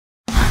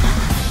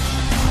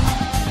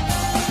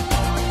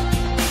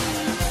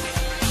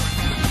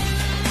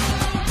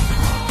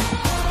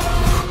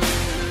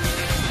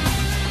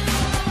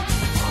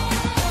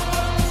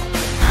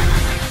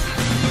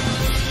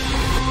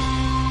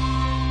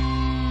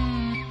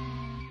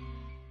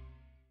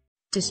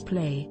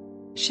Display.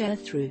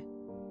 Sharethrough.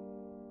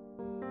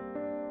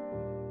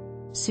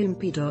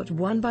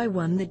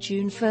 Soompi.1x1 The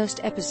June first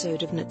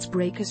episode of Mnet's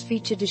Breakers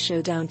featured a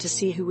showdown to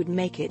see who would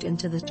make it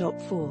into the top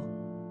 4.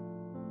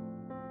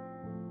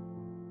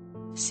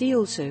 See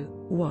also,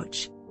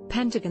 watch,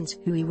 Pentagon's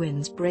Who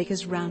wins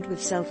Breakers round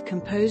with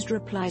self-composed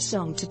reply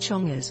song to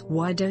Chonga's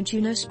Why Don't You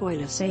Know.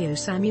 Spoiler: Sayo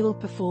Samuel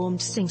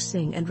performed Sing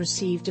Sing and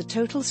received a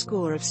total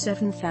score of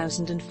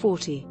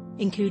 7,040,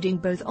 including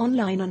both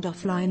online and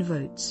offline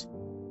votes.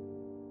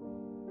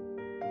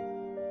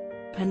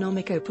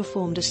 Panomico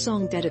performed a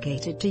song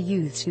dedicated to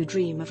youths who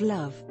dream of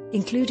love,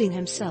 including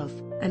himself,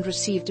 and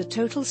received a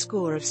total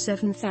score of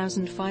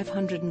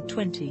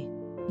 7,520.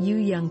 Yu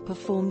Young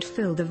performed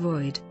Fill the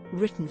Void,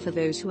 written for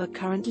those who are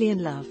currently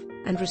in love,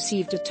 and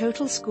received a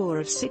total score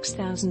of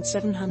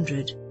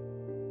 6,700.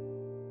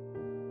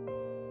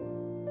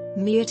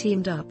 Mia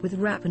teamed up with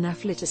rapper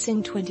Nafli to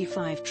sing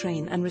 25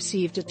 Train and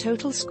received a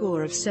total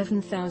score of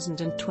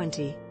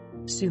 7,020.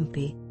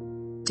 Soompi.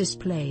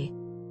 Display.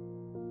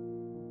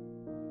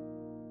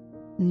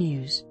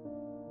 News.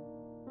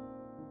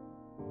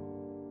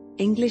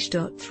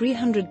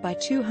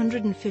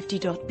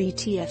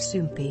 English.300x250.btf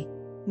Soompi.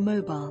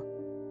 Mobile.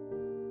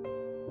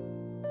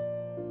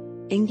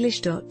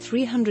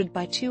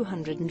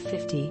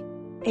 English.300x250.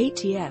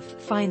 ATF.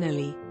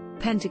 Finally,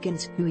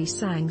 Pentagon's Who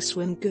sang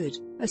Swim Good,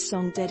 a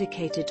song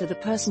dedicated to the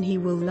person he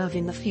will love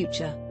in the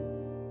future.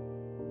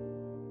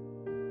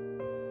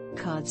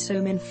 KARD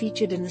Somin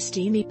featured in the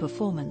steamy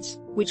performance,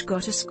 which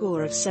got a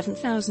score of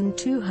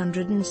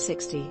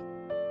 7,260.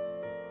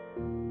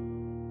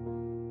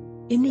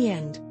 In the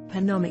end,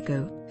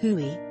 Panomico,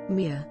 Hui,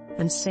 Mia,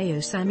 and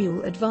Sayo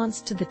Samuel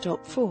advanced to the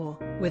top 4,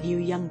 with Yu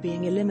Young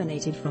being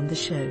eliminated from the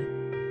show.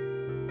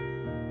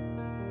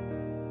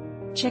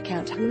 Check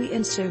out Hui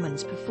and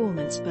Somin's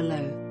performance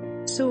below.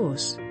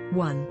 Source: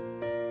 1.